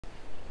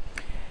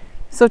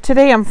So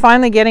today I'm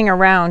finally getting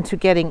around to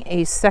getting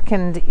a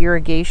second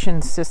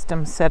irrigation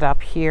system set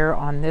up here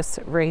on this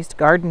raised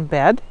garden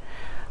bed.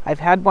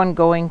 I've had one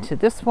going to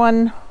this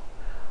one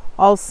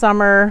all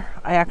summer.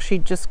 I actually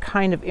just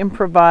kind of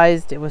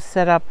improvised. It was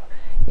set up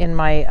in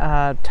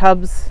my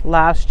tubs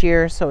last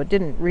year, so it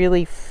didn't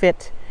really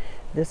fit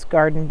this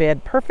garden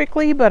bed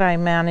perfectly, but I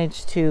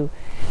managed to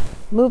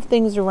move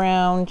things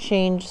around,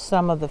 change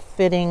some of the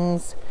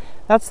fittings.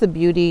 That's the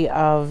beauty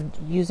of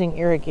using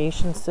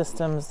irrigation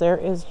systems. There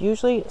is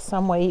usually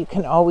some way you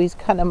can always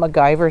kind of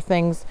MacGyver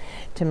things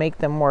to make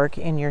them work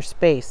in your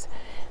space.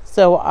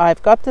 So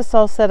I've got this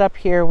all set up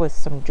here with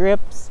some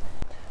drips.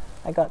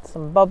 I got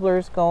some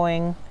bubblers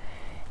going,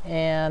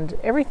 and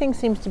everything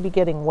seems to be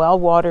getting well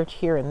watered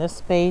here in this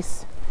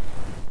space.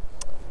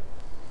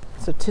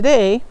 So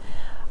today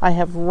I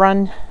have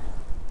run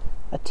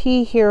a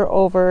tee here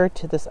over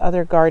to this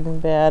other garden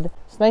bed.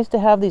 It's nice to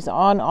have these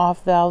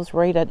on-off valves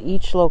right at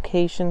each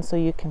location so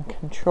you can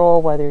control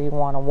whether you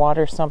want to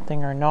water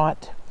something or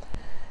not.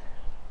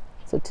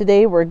 So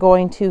today we're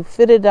going to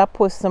fit it up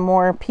with some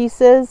more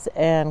pieces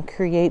and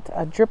create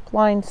a drip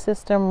line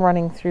system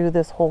running through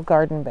this whole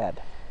garden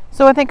bed.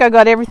 So I think I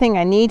got everything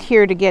I need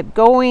here to get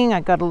going.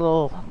 I got a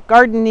little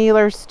garden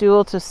kneeler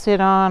stool to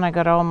sit on. I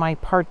got all my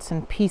parts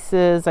and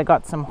pieces. I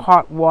got some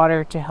hot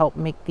water to help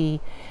make the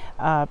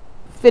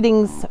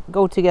fittings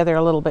go together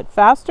a little bit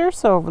faster.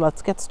 So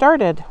let's get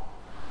started.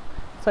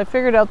 So I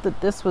figured out that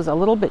this was a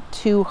little bit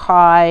too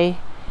high,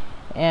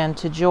 and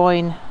to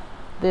join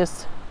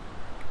this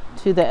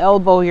to the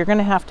elbow you're going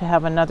to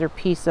have another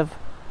piece of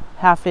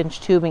 1/2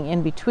 inch tubing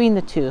in between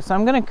the two. So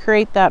I'm going to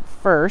create that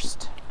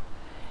first,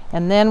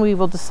 and then we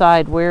will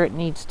decide where it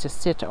needs to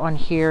sit on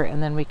here,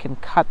 and then we can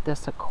cut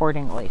this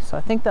accordingly. So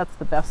I think that's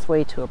the best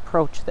way to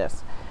approach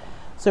this.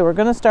 So we're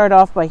going to start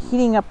off by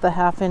heating up the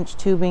 1/2 inch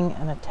tubing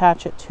and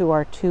attach it to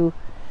our two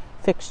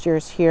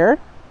fixtures here.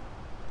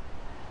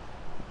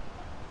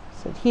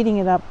 So heating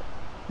it up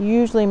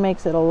usually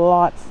makes it a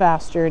lot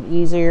faster and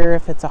easier.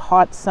 If it's a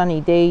hot sunny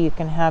day, you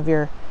can have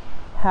your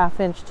 1/2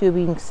 inch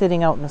tubing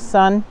sitting out in the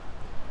sun.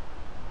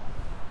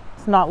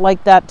 It's not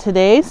like that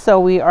today,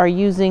 so we are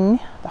using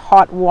the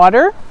hot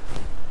water.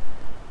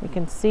 You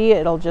can see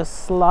it'll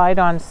just slide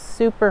on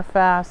super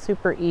fast,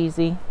 super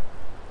easy.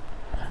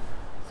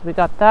 So we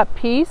got that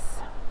piece.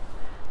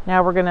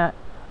 Now we're going to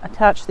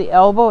attach the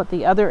elbow at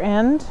the other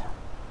end.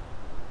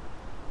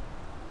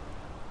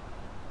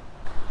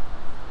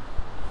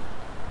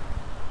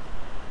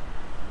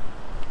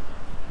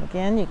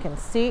 Again, you can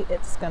see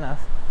it's going to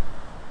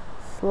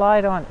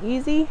slide on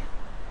easy.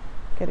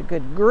 Get a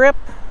good grip.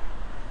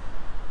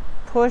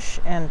 Push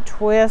and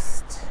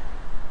twist.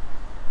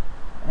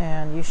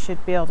 And you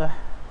should be able to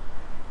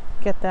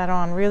get that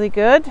on really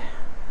good.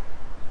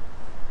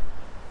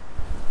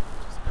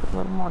 A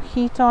little more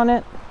heat on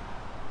it.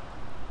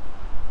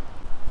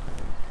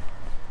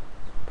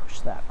 Push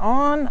that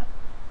on.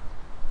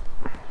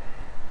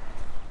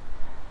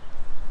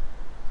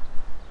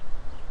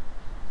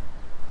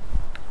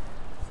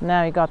 So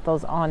now you got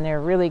those on there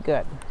really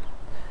good.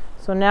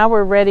 So now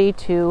we're ready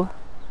to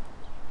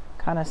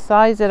kind of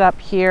size it up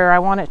here. I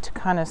want it to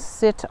kind of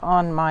sit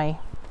on my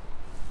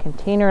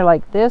container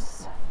like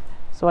this,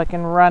 so I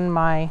can run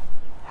my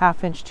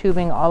 1/2 inch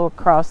tubing all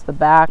across the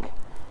back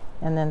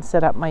and then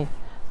set up my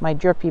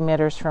drip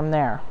emitters from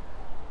there.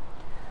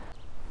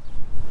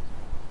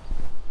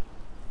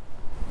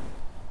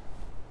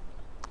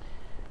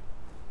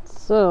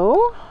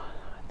 So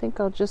I think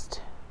I'll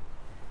just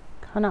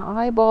kind of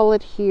eyeball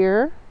it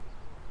here,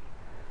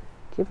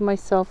 give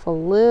myself a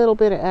little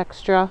bit of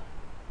extra,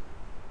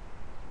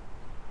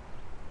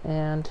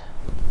 and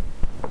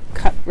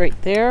cut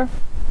right there.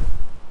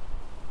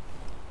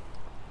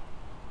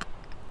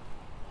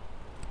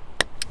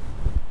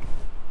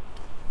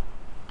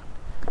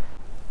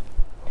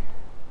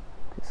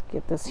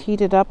 Get this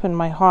heated up in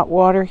my hot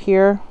water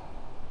here.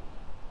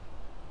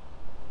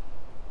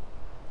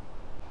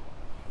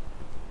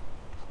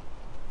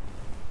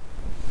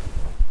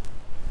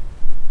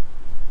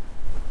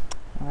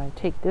 I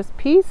take this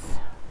piece,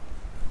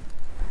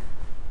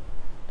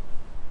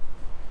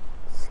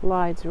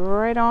 slides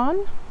right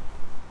on,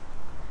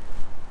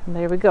 and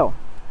there we go.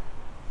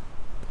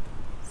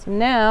 So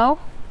now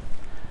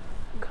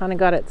I've kind of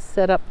got it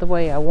set up the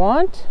way I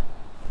want.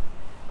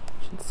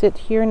 It should sit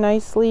here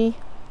nicely.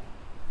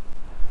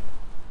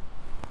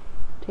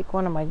 Take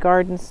one of my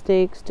garden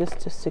stakes just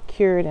to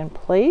secure it in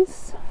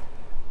place.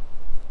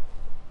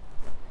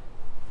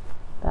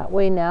 That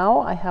way now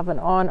I have an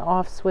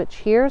on-off switch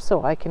here,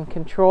 so I can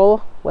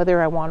control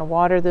whether I want to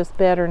water this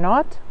bed or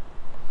not.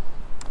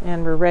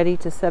 And we're ready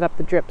to set up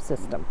the drip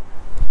system.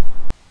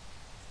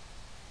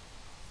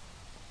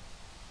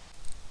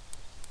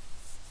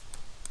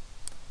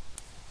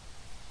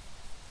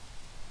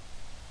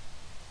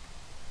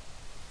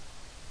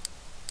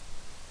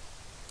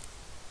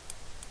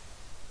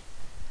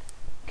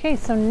 Okay,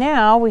 so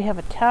now we have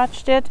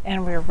attached it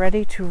and we're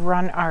ready to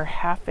run our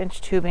 1/2 inch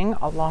tubing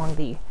along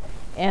the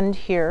end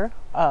here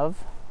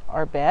of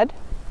our bed.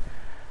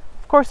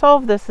 course, all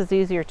of this is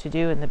easier to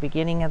do in the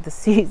beginning of the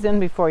season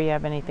before you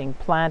have anything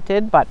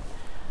planted, but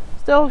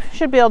still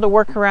should be able to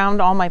work around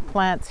all my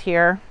plants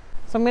here.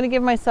 So I'm going to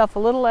give myself a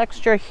little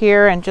extra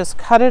here and just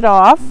cut it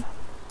off.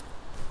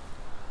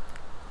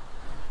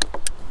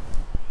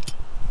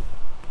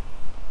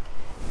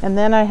 And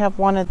then I have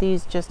one of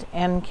these just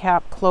end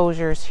cap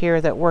closures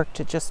here that work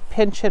to just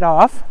pinch it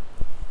off.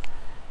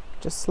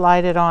 Just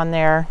slide it on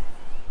there,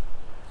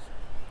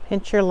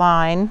 pinch your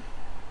line.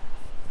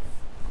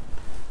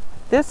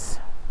 This,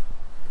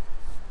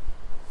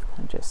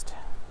 and just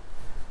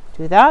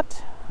do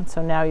that. And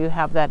so now you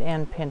have that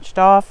end pinched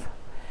off.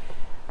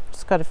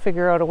 Just got to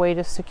figure out a way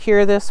to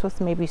secure this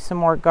with maybe some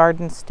more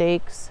garden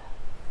stakes.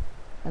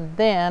 And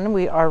then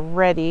we are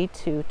ready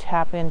to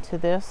tap into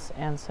this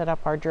and set up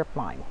our drip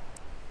line.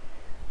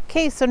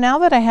 Okay, so now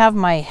that I have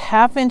my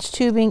 1/2-inch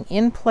tubing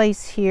in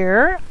place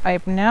here,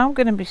 I'm now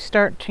going to be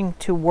starting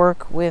to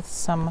work with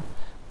some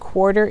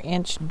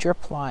 1/4-inch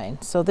drip line.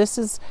 So this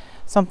is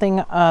something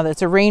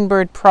that's a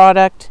Rainbird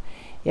product.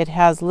 It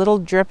has little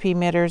drip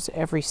emitters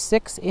every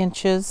 6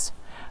 inches.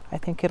 I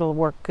think it'll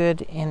work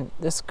good in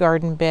this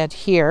garden bed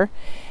here.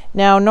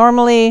 Now,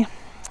 normally,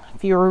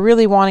 if you were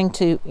really wanting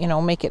to,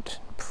 make it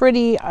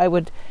pretty, I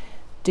would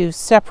do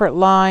separate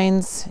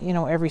lines,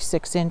 every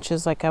 6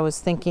 inches like I was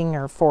thinking,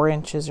 or 4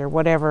 inches or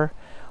whatever,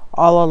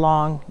 all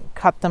along,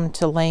 cut them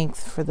to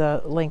length for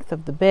the length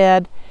of the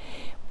bed.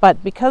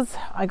 But because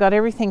I got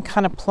everything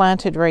kind of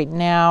planted right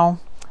now,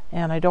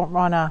 and I don't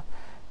want to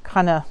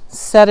kind of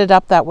set it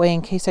up that way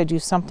in case I do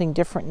something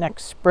different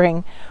next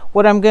spring,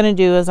 what I'm going to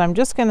do is I'm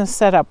just going to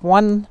set up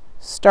one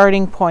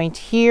starting point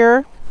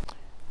here,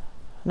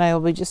 and I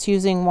will be just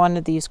using one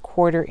of these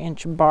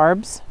 1/4-inch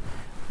barbs,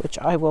 which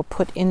I will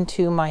put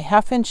into my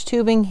 1/2-inch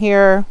tubing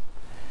here,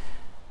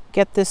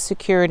 get this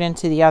secured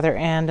into the other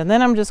end, and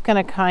then I'm just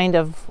going to kind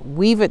of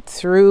weave it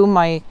through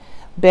my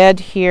bed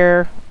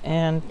here,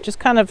 and just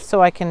kind of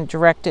so I can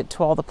direct it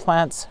to all the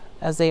plants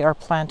as they are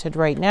planted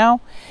right now.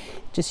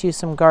 Just use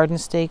some garden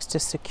stakes to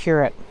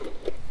secure it.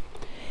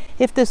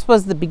 If this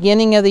was the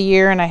beginning of the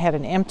year and I had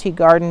an empty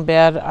garden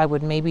bed, I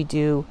would maybe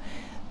do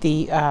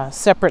the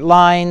separate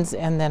lines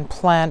and then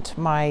plant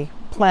my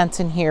plants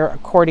in here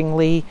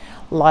accordingly,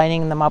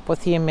 lining them up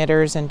with the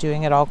emitters and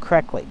doing it all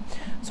correctly.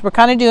 So we're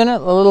kind of doing it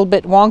a little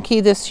bit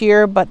wonky this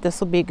year, but this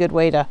will be a good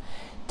way to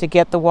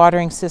get the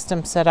watering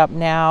system set up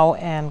now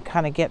and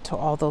kind of get to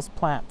all those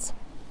plants.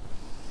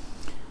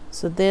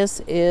 So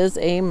this is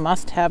a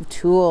must-have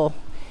tool.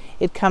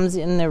 It comes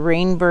in the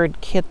Rainbird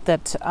kit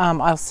that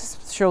I'll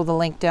show the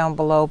link down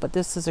below, but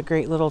this is a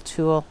great little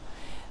tool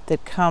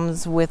that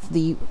comes with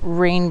the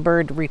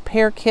Rainbird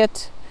repair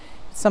kit.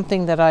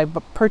 Something that I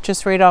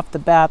purchased right off the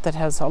bat that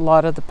has a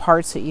lot of the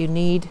parts that you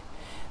need.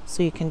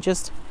 So you can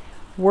just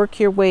work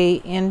your way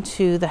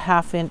into the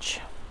 1/2-inch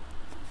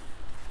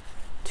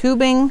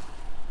tubing,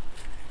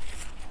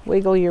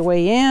 wiggle your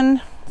way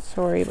in.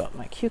 Sorry about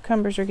my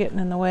cucumbers are getting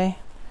in the way.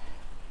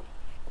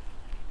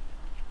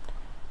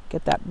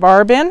 Get that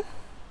barb in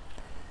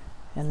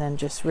and then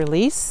just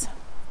release.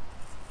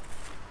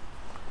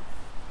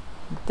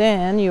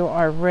 Then you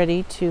are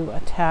ready to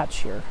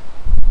attach your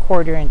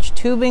 1/4-inch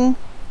tubing.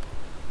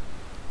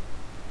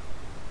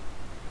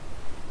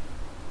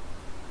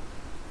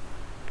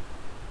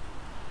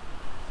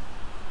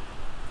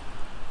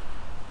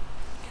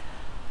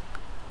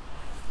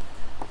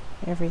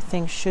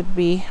 Everything should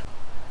be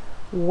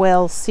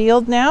well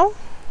sealed now.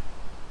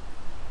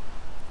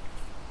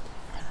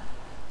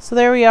 So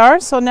there we are.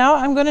 So now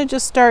I'm going to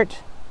just start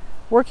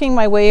working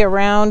my way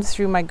around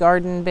through my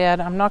garden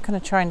bed. I'm not going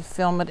to try and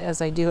film it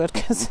as I do it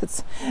because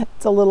it's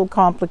a little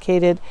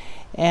complicated,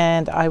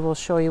 and I will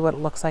show you what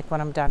it looks like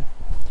when I'm done.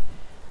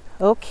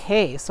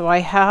 Okay, so I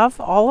have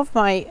all of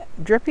my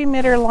drip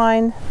emitter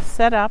line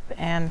set up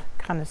and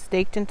kind of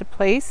staked into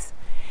place.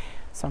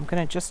 So I'm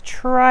going to just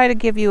try to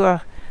give you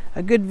a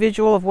good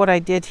visual of what I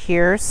did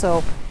here.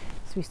 So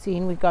as we've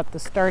seen, we've got the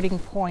starting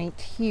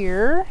point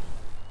here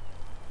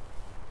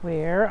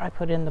where I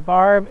put in the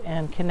barb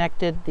and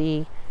connected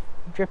the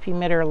drip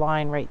emitter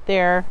line right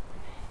there,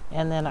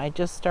 and then I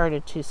just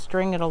started to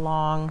string it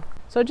along.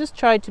 So I just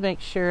tried to make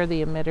sure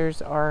the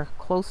emitters are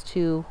close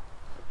to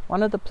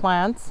one of the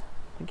plants.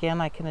 Again,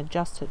 I can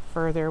adjust it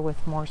further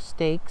with more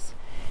stakes,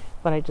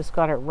 but I just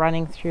got it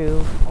running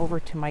through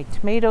over to my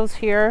tomatoes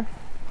here.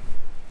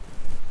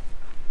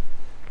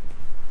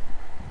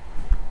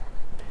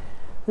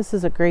 This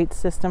is a great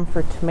system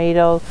for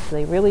tomatoes.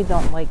 They really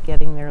don't like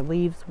getting their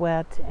leaves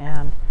wet,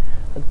 and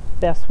the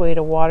best way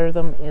to water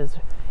them is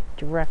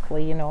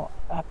directly,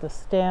 at the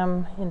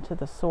stem into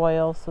the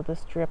soil. So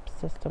this drip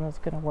system is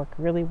going to work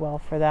really well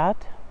for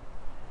that.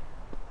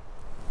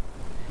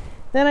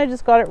 Then I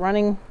just got it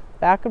running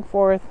back and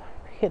forth,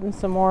 hitting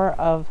some more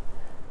of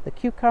the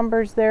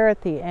cucumbers there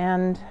at the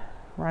end,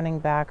 running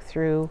back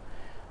through.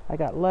 I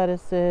got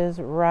lettuces,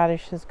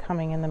 radishes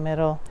coming in the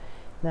middle.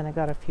 Then I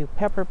got a few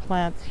pepper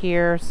plants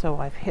here, so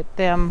I've hit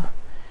them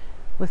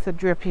with the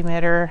drip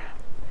emitter.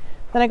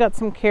 Then I got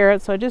some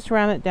carrots, so I just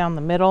ran it down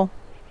the middle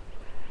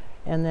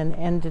and then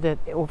ended it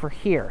over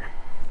here.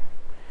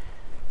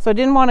 So I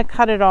didn't want to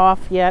cut it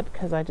off yet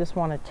because I just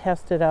want to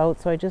test it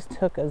out. So I just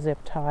took a zip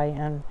tie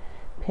and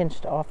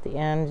pinched off the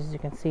end. As you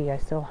can see, I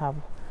still have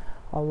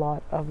a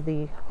lot of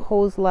the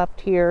hose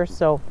left here.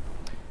 So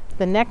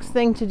the next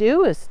thing to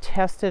do is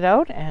test it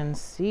out and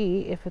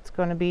see if it's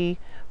going to be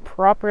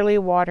properly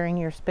watering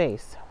your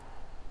space.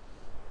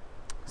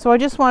 So I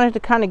just wanted to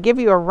kind of give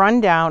you a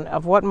rundown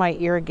of what my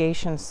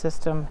irrigation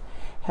system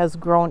has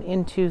grown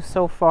into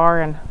so far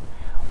and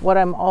what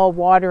I'm all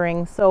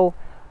watering. So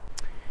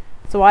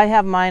I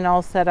have mine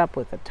all set up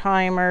with a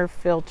timer,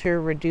 filter,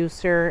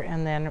 reducer,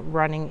 and then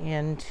running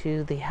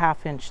into the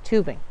 1/2-inch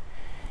tubing.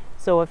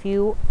 So if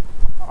you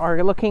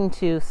are looking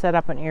to set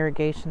up an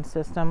irrigation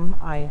system,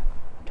 I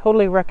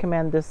totally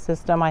recommend this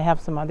system. I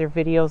have some other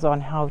videos on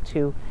how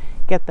to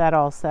get that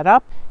all set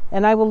up,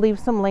 and I will leave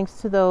some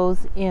links to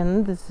those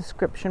in the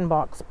description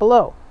box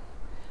below.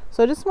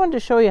 So I just wanted to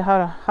show you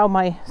how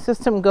my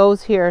system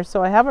goes here.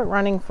 So I have it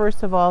running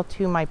first of all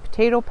to my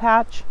potato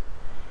patch.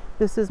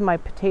 This is my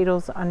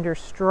potatoes under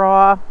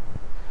straw,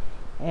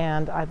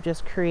 and I've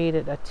just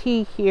created a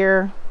T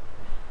here,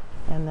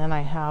 and then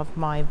I have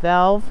my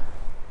valve,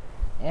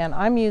 and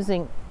I'm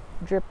using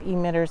drip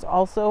emitters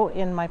also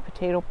in my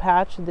potato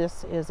patch.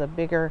 This is a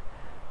bigger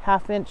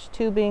 1/2-inch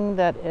tubing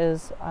that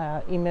is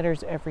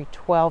emitters every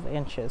 12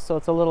 inches, so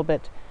it's a little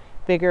bit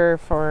bigger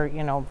for,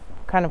 you know,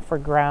 kind of for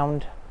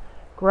ground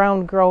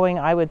growing,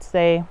 I would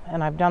say.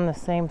 And I've done the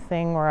same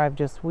thing where I've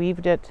just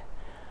weaved it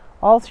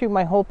all through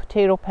my whole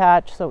potato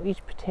patch, so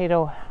each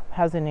potato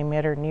has an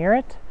emitter near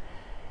it,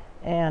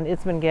 and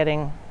it's been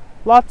getting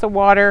lots of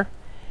water.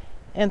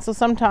 And so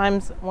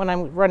sometimes when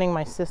I'm running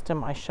my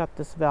system, I shut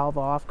this valve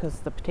off because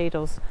the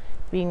potatoes,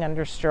 being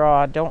under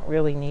straw, don't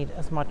really need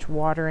as much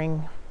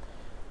watering.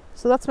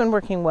 So that's been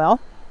working well.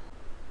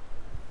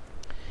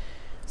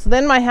 So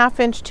then my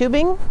 1/2-inch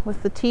tubing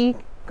with the T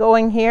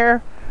going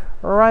here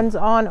runs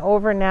on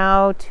over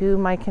now to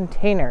my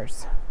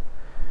containers.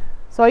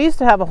 So I used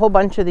to have a whole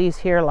bunch of these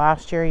here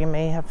last year. You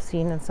may have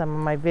seen in some of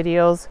my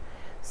videos,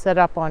 set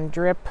up on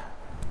drip.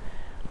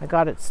 I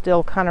got it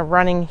still kind of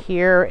running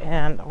here,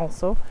 and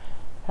also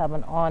have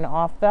an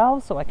on-off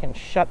valve so I can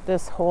shut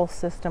this whole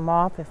system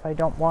off if I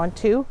don't want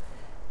to.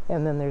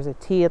 And then there's a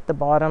T at the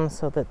bottom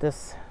so that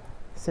this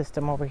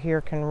system over here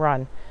can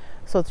run.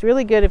 So it's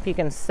really good if you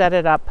can set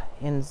it up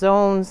in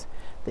zones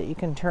that you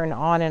can turn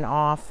on and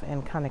off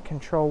and kind of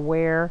control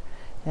where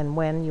and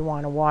when you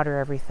want to water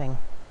everything.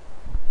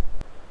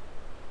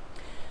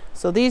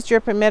 So these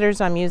drip emitters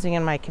I'm using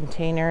in my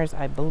containers,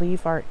 I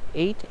believe, are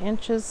 8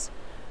 inches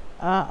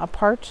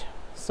apart.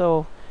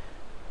 So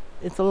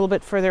it's a little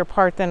bit further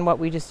apart than what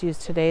we just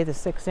used today, the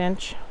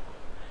 6-inch.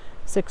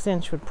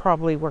 6-inch would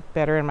probably work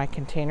better in my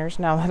containers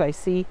now that I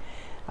see,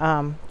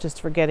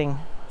 just for getting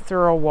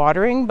thorough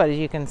watering. But as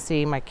you can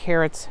see, my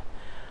carrots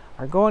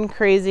are going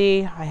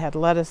crazy. I had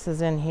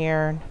lettuces in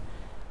here.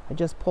 I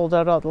just pulled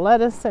out all the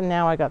lettuce, and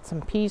now I got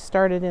some peas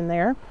started in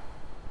there.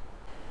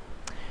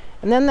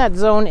 And then that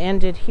zone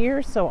ended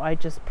here, so I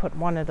just put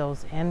one of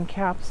those end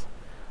caps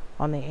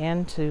on the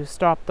end to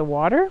stop the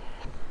water.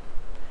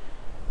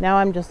 Now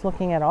I'm just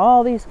looking at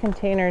all these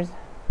containers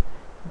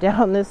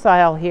down this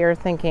aisle here,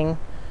 thinking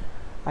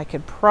I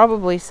could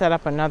probably set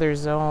up another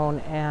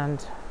zone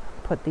and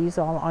put these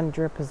all on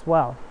drip as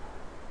well.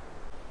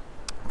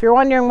 If you're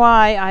wondering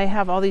why I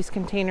have all these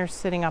containers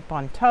sitting up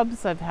on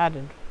tubs, I've had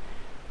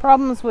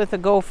problems with a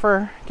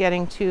gopher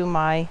getting to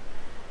my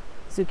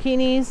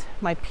zucchinis.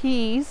 My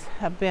peas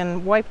have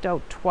been wiped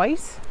out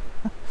twice.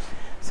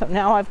 So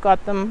now I've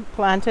got them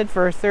planted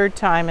for a 3rd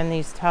time in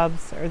these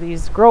tubs, or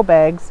these grow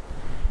bags,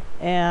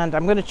 and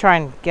I'm going to try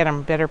and get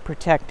them better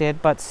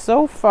protected. But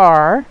so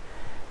far,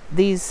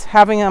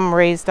 having them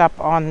raised up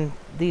on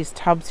these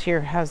tubs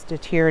here has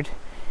deterred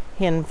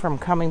him from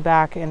coming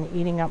back and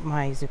eating up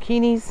my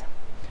zucchinis.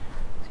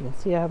 So you can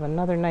see I have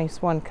another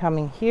nice one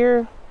coming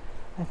here.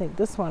 I think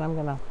this one I'm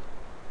going to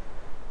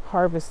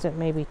harvest it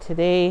maybe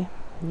today,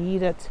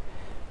 eat it.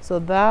 So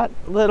that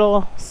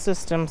little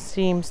system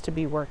seems to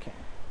be working.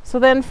 So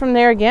then from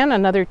there again,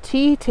 another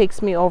T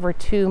takes me over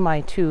to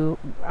my 2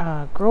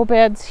 grow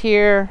beds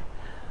here.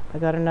 I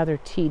got another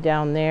T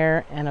down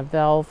there and a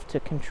valve to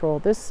control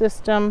this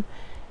system.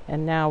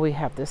 And now we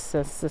have this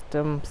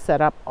system set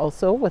up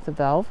also with a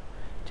valve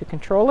to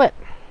control it.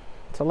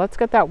 So let's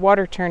get that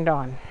water turned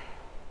on.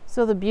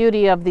 So the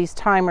beauty of these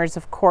timers,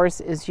 of course,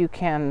 is you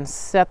can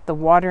set the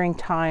watering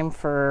time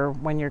for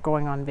when you're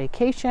going on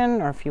vacation,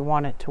 or if you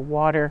want it to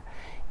water,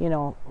 you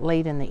know,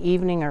 late in the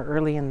evening or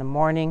early in the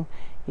morning,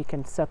 you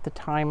can set the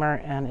timer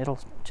and it'll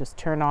just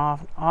turn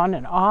on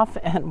and off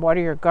and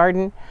water your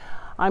garden.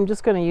 I'm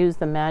just going to use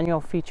the manual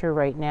feature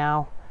right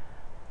now,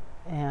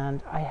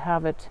 and I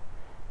have it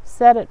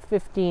set at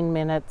 15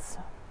 minutes.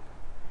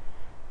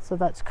 So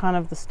that's kind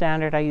of the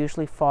standard I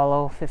usually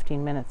follow,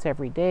 15 minutes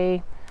every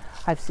day.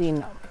 I've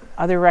seen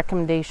other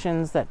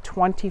recommendations that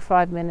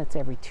 25 minutes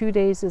every 2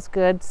 days is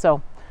good.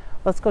 So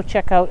let's go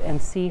check out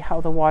and see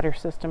how the water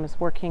system is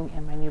working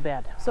in my new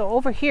bed. So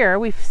over here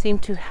we seem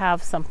to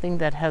have something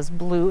that has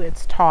blew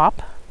its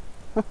top.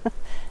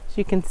 As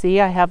you can see,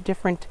 I have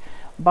different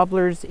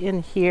bubblers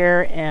in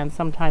here, and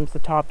sometimes the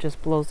top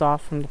just blows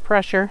off from the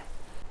pressure.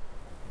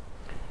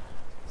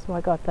 So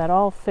I got that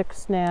all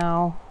fixed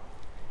now,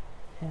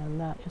 and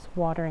that is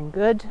watering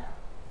good.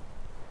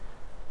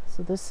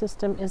 So this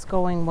system is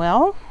going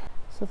well.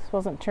 So this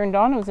wasn't turned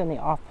on, it was in the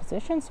off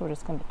position, so we're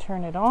just going to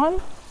turn it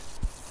on.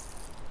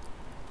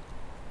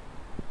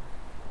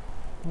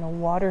 No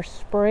water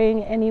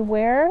spraying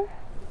anywhere.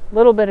 A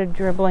little bit of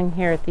dribbling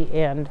here at the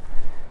end.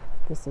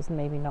 This is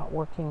maybe not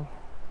working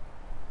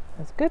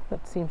as good,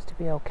 but seems to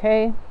be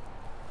okay.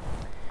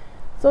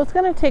 So it's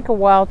going to take a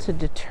while to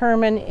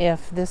determine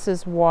if this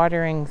is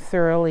watering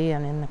thoroughly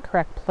and in the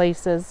correct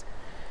places.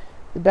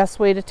 The best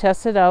way to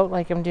test it out,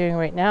 like I'm doing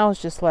right now, is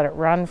just let it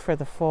run for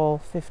the full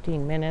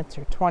 15 minutes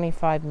or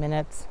 25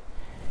 minutes,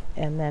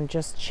 and then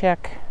just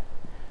check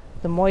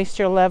the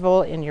moisture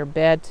level in your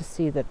bed to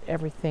see that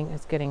everything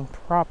is getting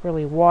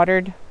properly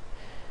watered.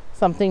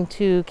 Something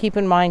to keep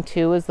in mind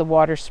too is the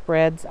water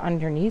spreads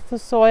underneath the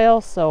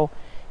soil, so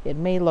it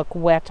may look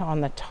wet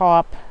on the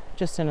top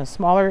just in a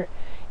smaller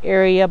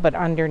area, but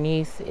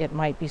underneath it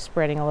might be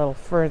spreading a little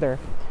further.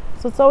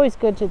 So it's always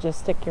good to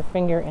just stick your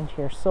finger into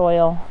your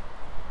soil,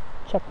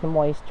 check the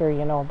moisture,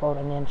 you know, about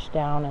an inch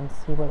down, and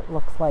see what it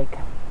looks like.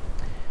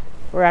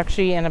 We're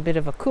actually in a bit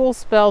of a cool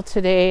spell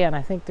today, and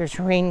I think there's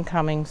rain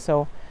coming,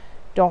 so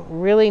don't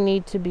really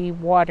need to be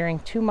watering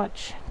too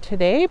much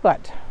today,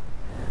 but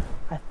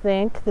I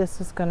think this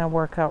is going to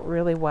work out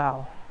really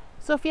well.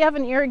 So if you have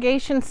an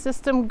irrigation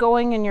system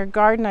going in your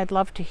garden, I'd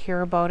love to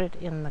hear about it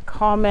in the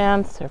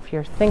comments. If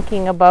you're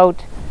thinking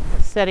about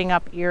setting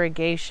up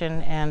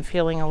irrigation and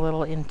feeling a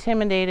little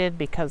intimidated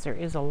because there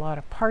is a lot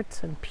of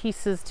parts and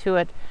pieces to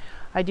it,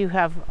 I do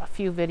have a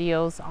few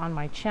videos on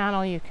my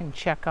channel you can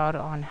check out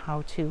on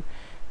how to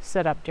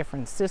set up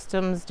different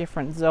systems,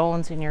 different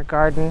zones in your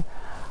garden.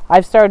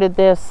 I've started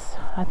this,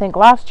 I think,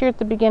 last year at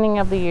the beginning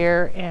of the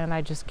year, and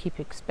I just keep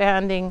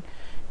expanding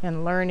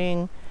and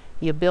learning.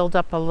 You build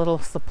up a little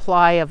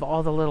supply of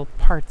all the little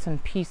parts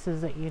and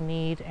pieces that you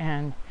need,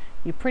 and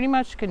you pretty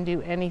much can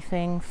do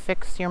anything,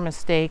 fix your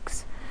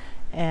mistakes,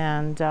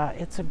 and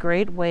it's a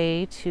great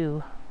way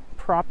to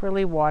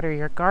properly water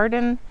your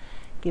garden,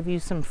 give you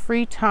some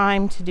free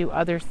time to do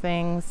other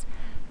things,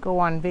 go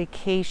on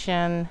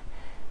vacation,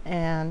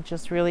 and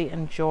just really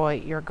enjoy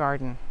your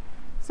garden.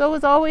 So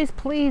as always,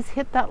 please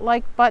hit that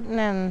like button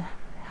and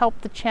help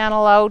the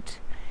channel out.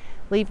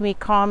 Leave me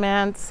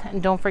comments,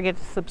 and don't forget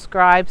to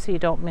subscribe so you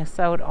don't miss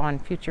out on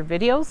future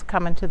videos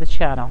coming to the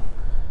channel.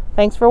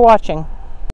 Thanks for watching.